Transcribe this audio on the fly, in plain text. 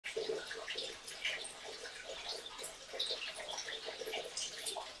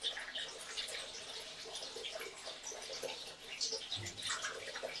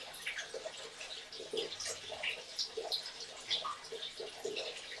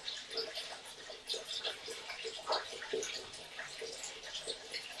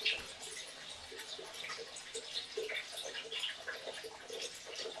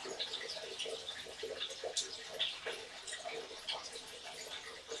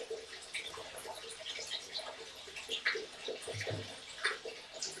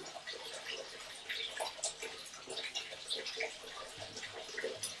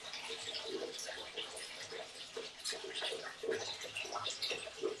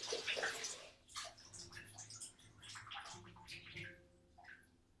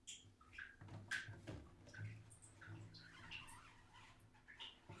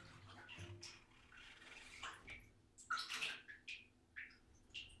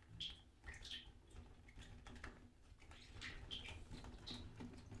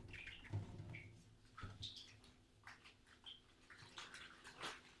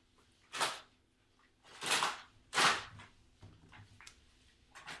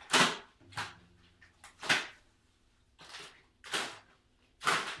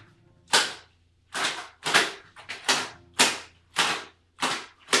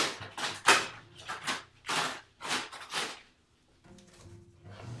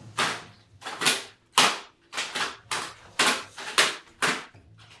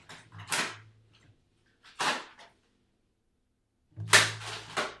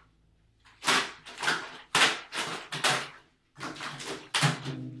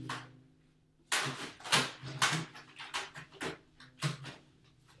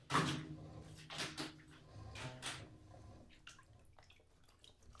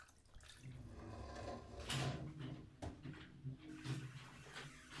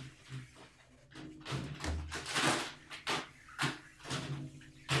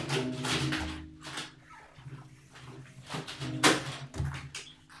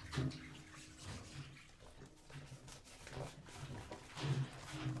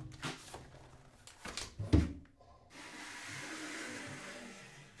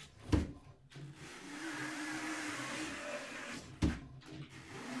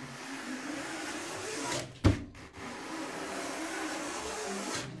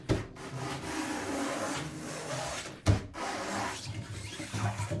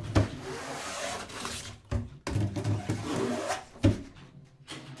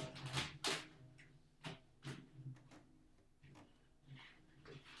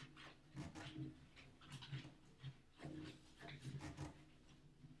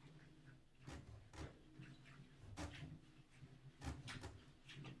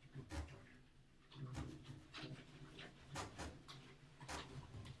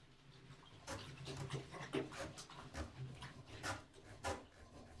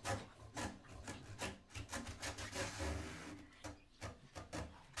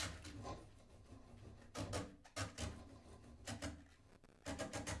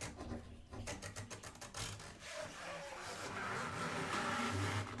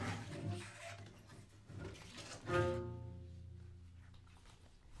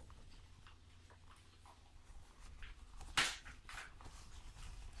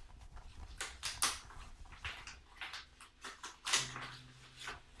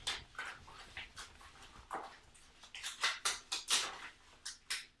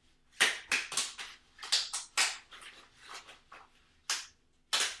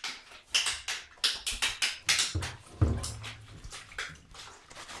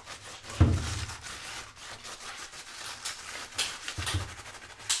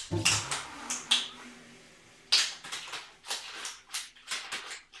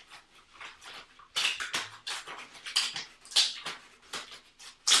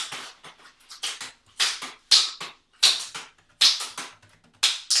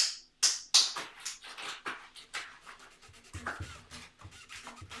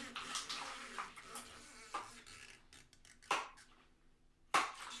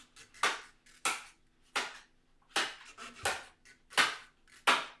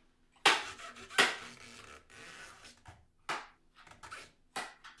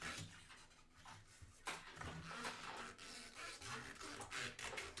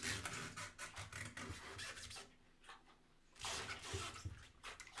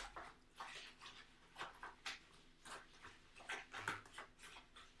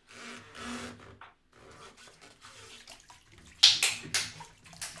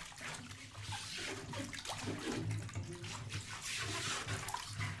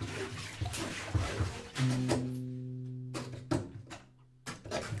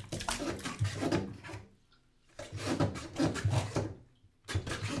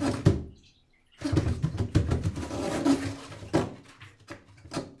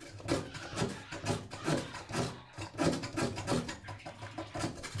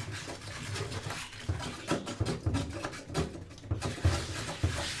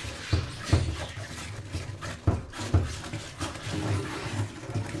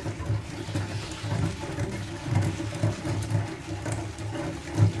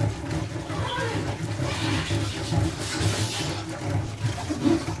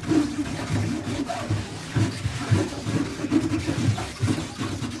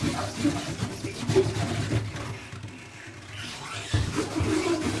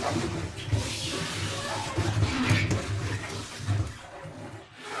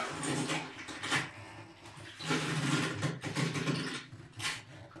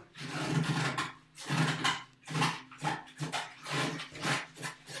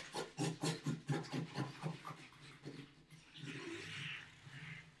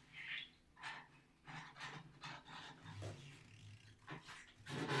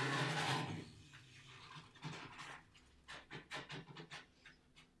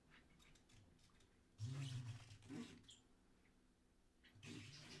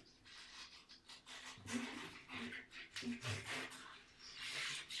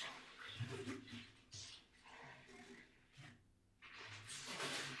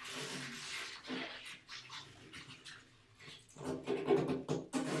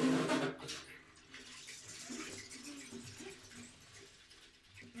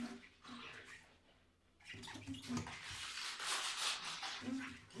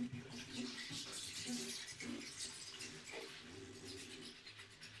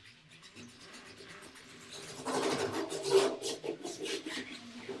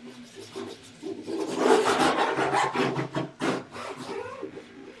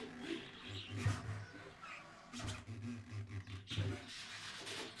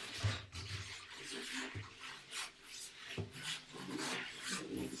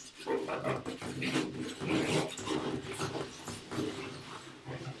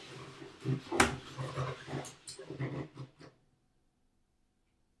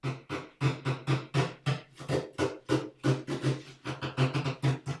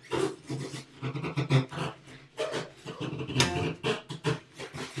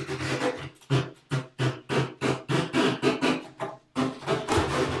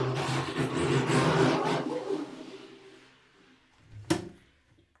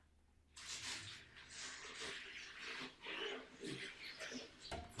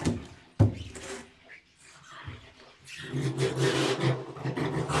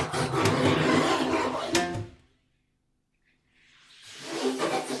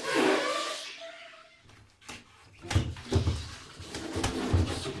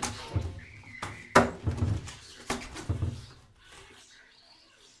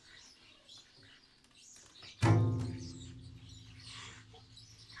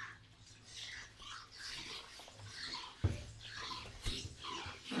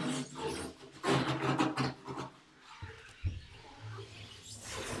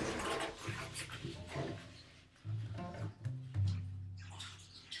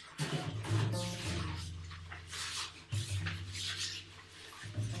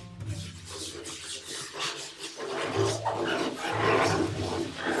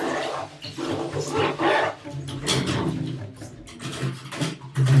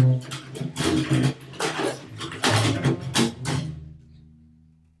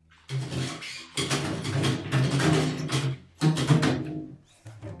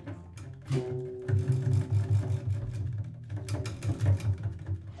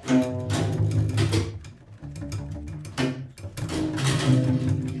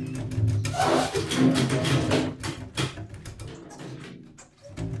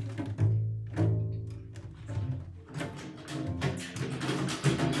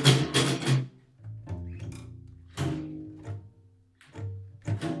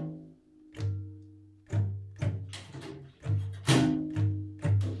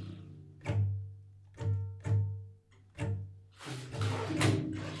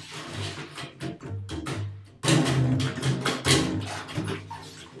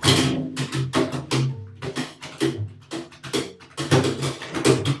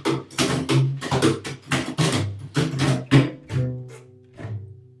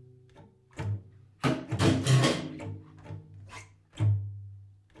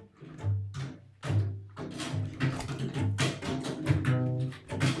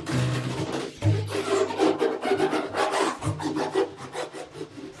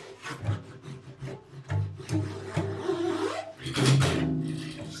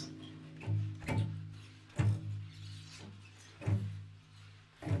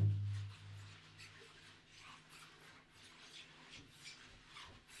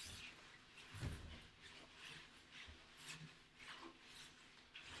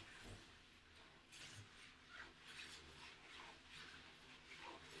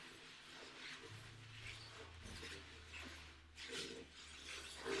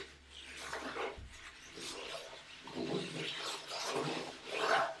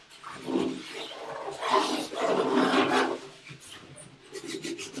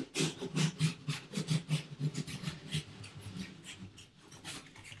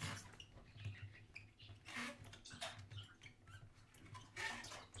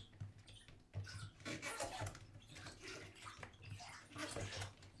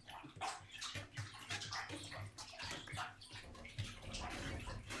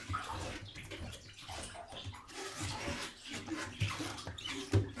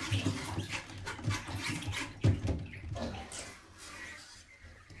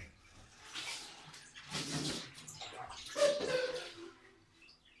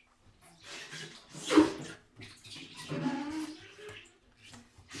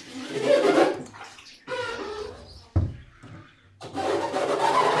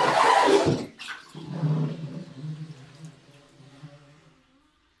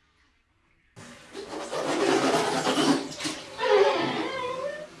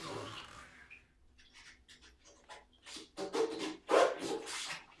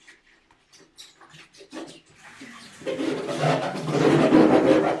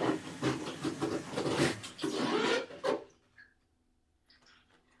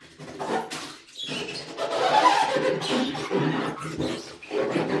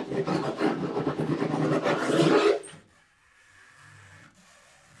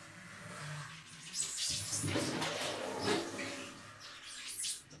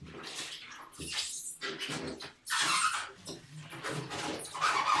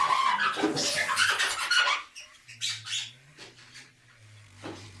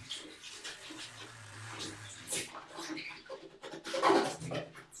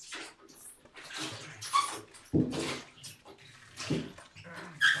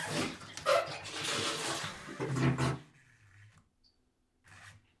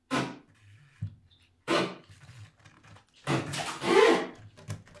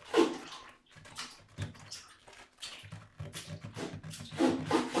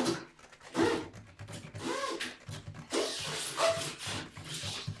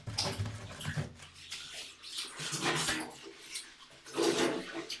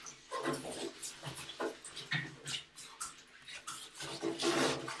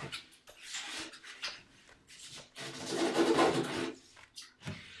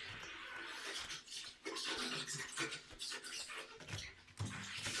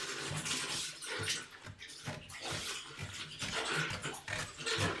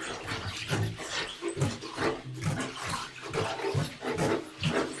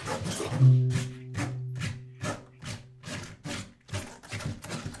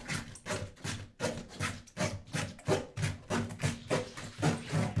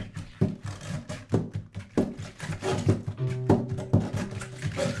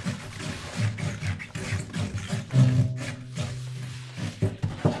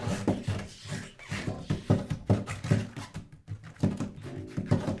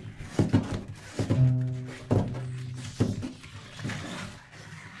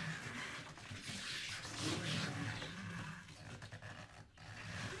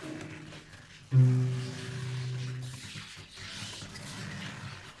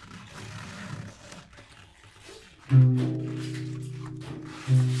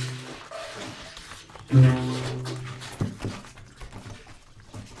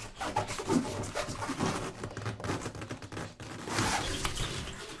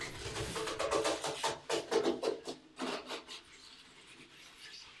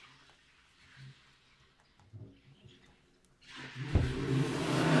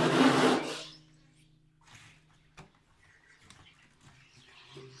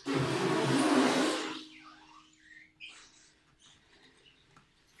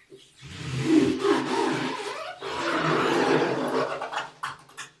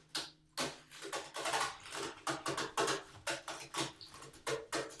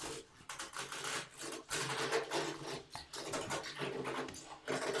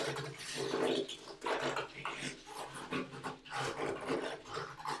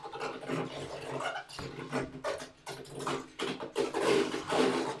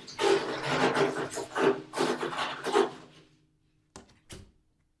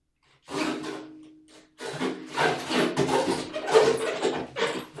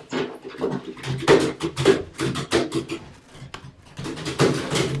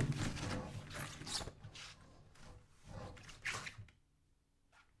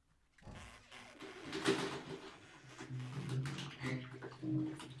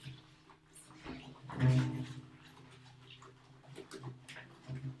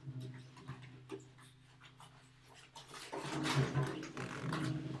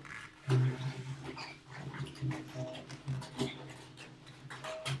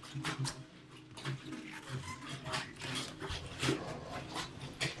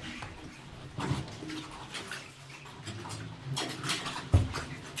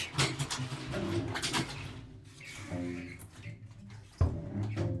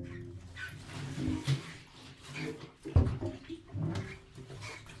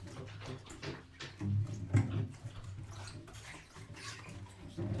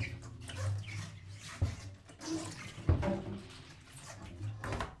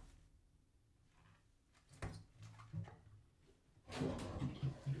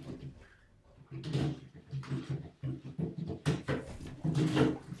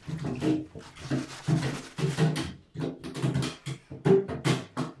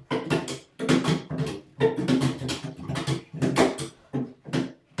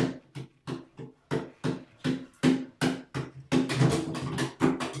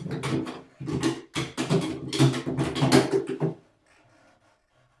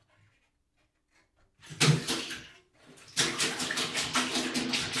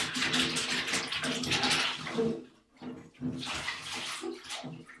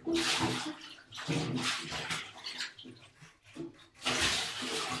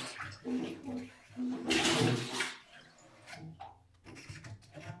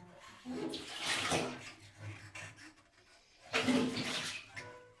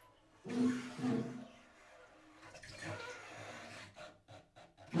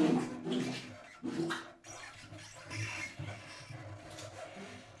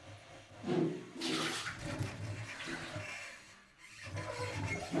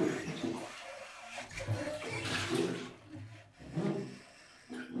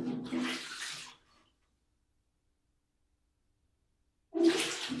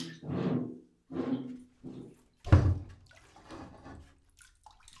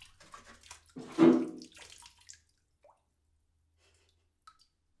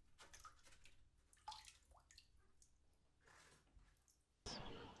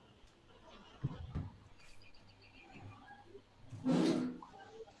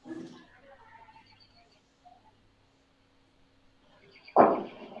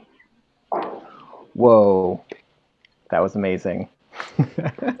Whoa, that was amazing.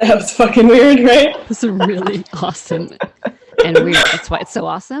 That was fucking weird, right? It's really awesome and weird. That's why it's so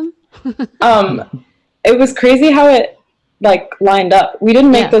awesome. It was crazy how it like lined up. We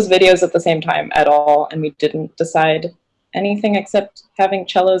didn't make Yeah. those videos at the same time at all, and we didn't decide anything except having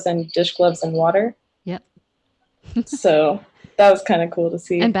cellos and dish gloves and water. Yep. So that was kind of cool to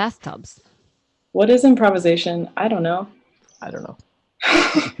see. And bathtubs. What is improvisation? I don't know. I don't know.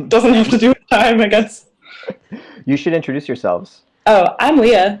 Doesn't have to do with time, I guess. You should introduce yourselves. Oh, I'm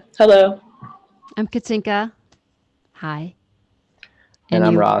Leah. Hello. I'm Katinka. Hi. And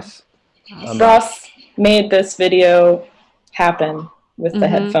I'm you- Ross. Ross made this video happen with the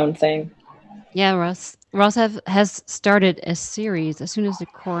headphone thing. Yeah, Ross. Ross has started a series as soon as the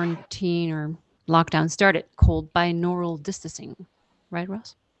quarantine or lockdown started called binaural distancing. Right,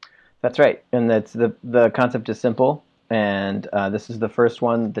 Ross? That's right. And that's the concept is simple. and this is the first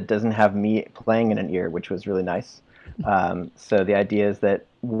one that doesn't have me playing in an ear, which was really nice. So the idea is that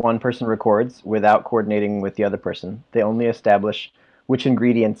one person records without coordinating with the other person. They only establish which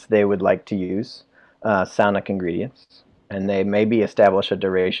ingredients they would like to use, sonic ingredients, and they maybe establish a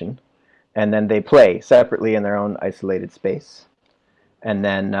duration, and then they play separately in their own isolated space, and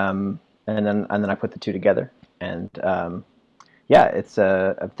then I put the two together, and yeah, it's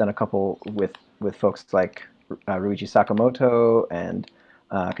I've done a couple with folks like Ruichi Sakamoto and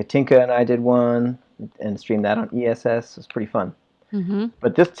Katinka, and I did one and streamed that on ESS. It was pretty fun. Mm-hmm.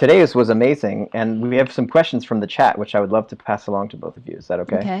 But today's was amazing, and we have some questions from the chat, which I would love to pass along to both of you. Is that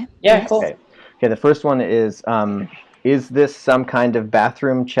okay? Okay. Yeah, Yes. cool. Okay, the first one is this some kind of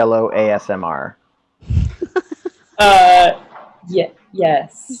bathroom cello ASMR? Yeah,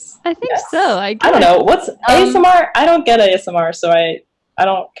 yes. I think Yes. so. I don't know. What's ASMR? I don't get ASMR, so I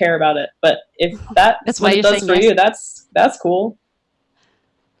don't care about it. But if that's why what it you're does saying for yes. you, that's cool.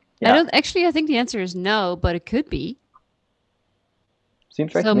 Yeah. I don't actually. I think the answer is no, but it could be.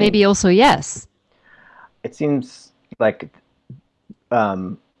 Seems right So to me. maybe also yes. It seems like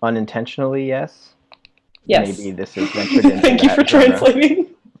unintentionally yes. Yes. Maybe this is ventured into Thank you that for genre.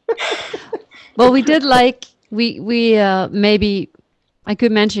 translating. Well, we did like we maybe I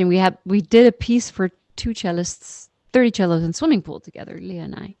could mention we did a piece for 2 cellists, 30 cellos in swimming pool together, Leah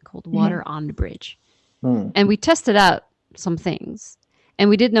and I, called Water on the Bridge. And we tested out some things. And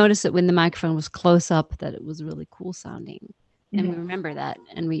we did notice that when the microphone was close up that it was really cool sounding. And we remember that,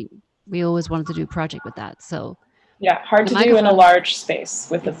 and we always wanted to do a project with that. So Yeah, hard The to do in a microphone- large space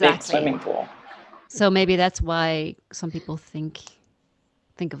with a big Exactly. swimming pool. so maybe that's why some people think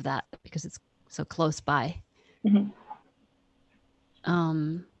of that, because it's so close by. Mhm.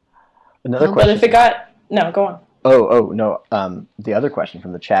 Another But But question. if it got go on. Oh no. The other question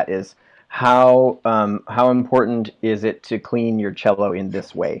from the chat is how important is it to clean your cello in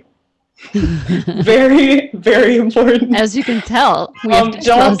this way? Very, very important. As you can tell, we have dish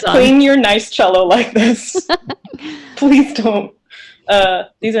Don't gloves on. clean your nice cello like this. Please don't.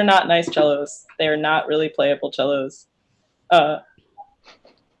 These are not nice cellos. They are not really playable cellos.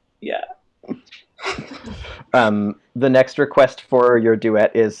 Yeah. The next request for your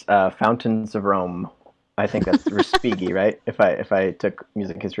duet is Fountains of Rome. I think that's Respighi, right? If I took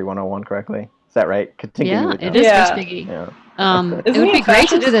Music History 101 correctly. Is that right? Katinka, you Yeah, would it know. is Yeah. Respighi. Yeah. It Isn't would he be a great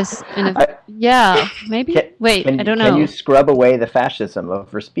to do fascist? this in a yeah, maybe. Wait, I don't know. Can you scrub away the fascism of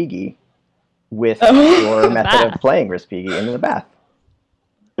Respighi with Oh. your method Bath. of playing Respighi in the bath?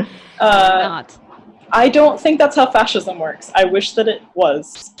 Not. I don't think that's how fascism works. I wish that it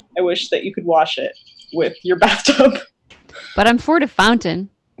was. I wish that you could wash it with your bathtub. But I'm for the fountain.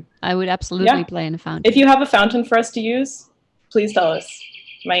 I would absolutely Yeah. play in a fountain. If you have a fountain for us to use, please tell us.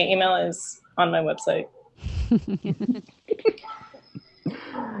 My email is on my website.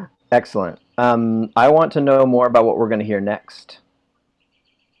 Excellent. I want to know more about what we're going to hear next.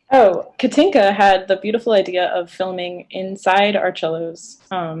 Oh, Katinka had the beautiful idea of filming inside our cellos.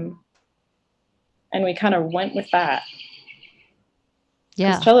 And we kind of went with that.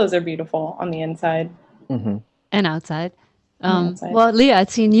 Yeah, Because cellos are beautiful on the inside. Mm-hmm. and outside. outside. Well, Leah, I'd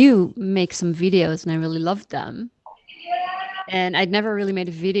seen you make some videos, and I really loved them. And I'd never really made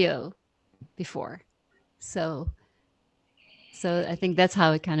a video before, so I think that's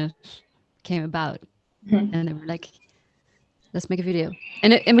how it kind of came about. Mhm. And they were like, "Let's make a video,"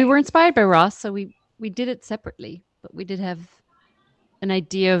 and we were inspired by Ross, so we did it separately, but we did have an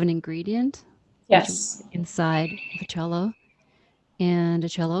idea of an ingredient. Yes. Inside of a cello, and a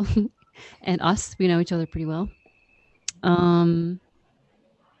cello, and us. We know each other pretty well. And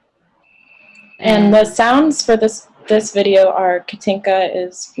the sounds for this video are Katinka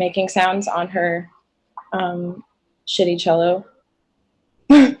is making sounds on her shitty cello,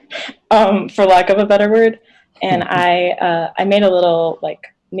 for lack of a better word. And I made a little like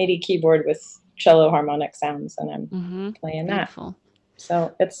MIDI keyboard with cello harmonic sounds, and I'm playing that. Beautiful.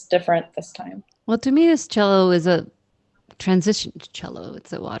 So it's different this time. Well, to me, this cello is a transition cello.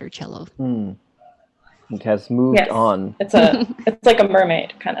 It's a water cello. It has moved Yes. on. It's like a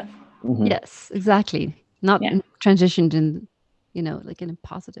mermaid kind of. Mhm. Yes, exactly. Not Yeah. transitioned in, like in a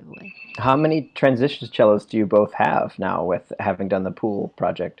positive way. How many transition cellos do you both have now with having done the pool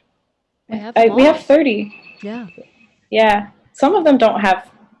project? We have We have 30. Yeah. Yeah. Some of them don't have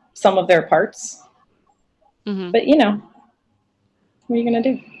some of their parts, Mhm. but what are you going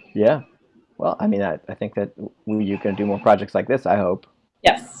to do? Yeah. Well, I mean, I think that you can do more projects like this, I hope.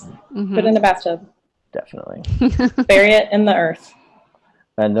 Yes. Mhm. Put it in the bathtub. Definitely. Bury it in the earth.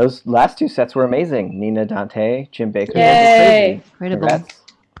 And those last two sets were amazing. Nina Dante, Jim Baker. Yay! Incredible. Congrats.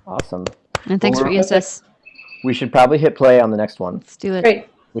 Awesome. And thanks for Well, ESS. We should probably hit play on the next one. Let's do it. Great.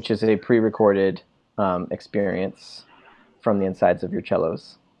 Which is a pre-recorded experience from the insides of your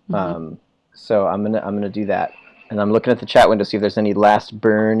cellos. So I'm gonna do that, and I'm looking at the chat window to see if there's any last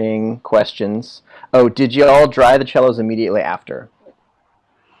burning questions. Oh, did you all dry the cellos immediately after?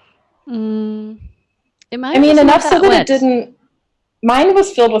 It might I mean, be enough so that wet. it didn't. Mine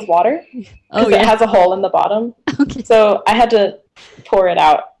was filled with water because it has a hole in the bottom. Okay. So I had to pour it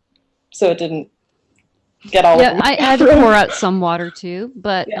out so it didn't get all. Yeah, I had to pour out some water too,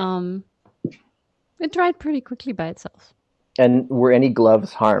 but it dried pretty quickly by itself. And were any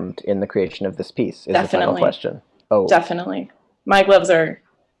gloves harmed in the creation of this piece? Is the final question. Oh, definitely. My gloves are.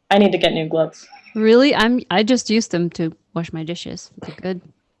 I need to get new gloves. Really, I just used them to wash my dishes. They're good.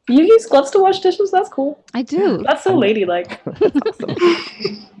 You use gloves to wash dishes? That's cool. I do. That's so ladylike. awesome.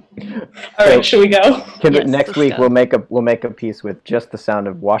 All right, should we go? Yes, next let's week go. we'll make a piece with just the sound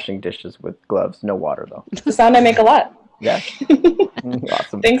of washing dishes with gloves, no water though. It's the sound I make a lot. Yeah.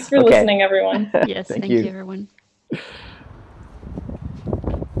 Awesome. Thanks for listening, everyone. Yes, Thank thank you. you, everyone.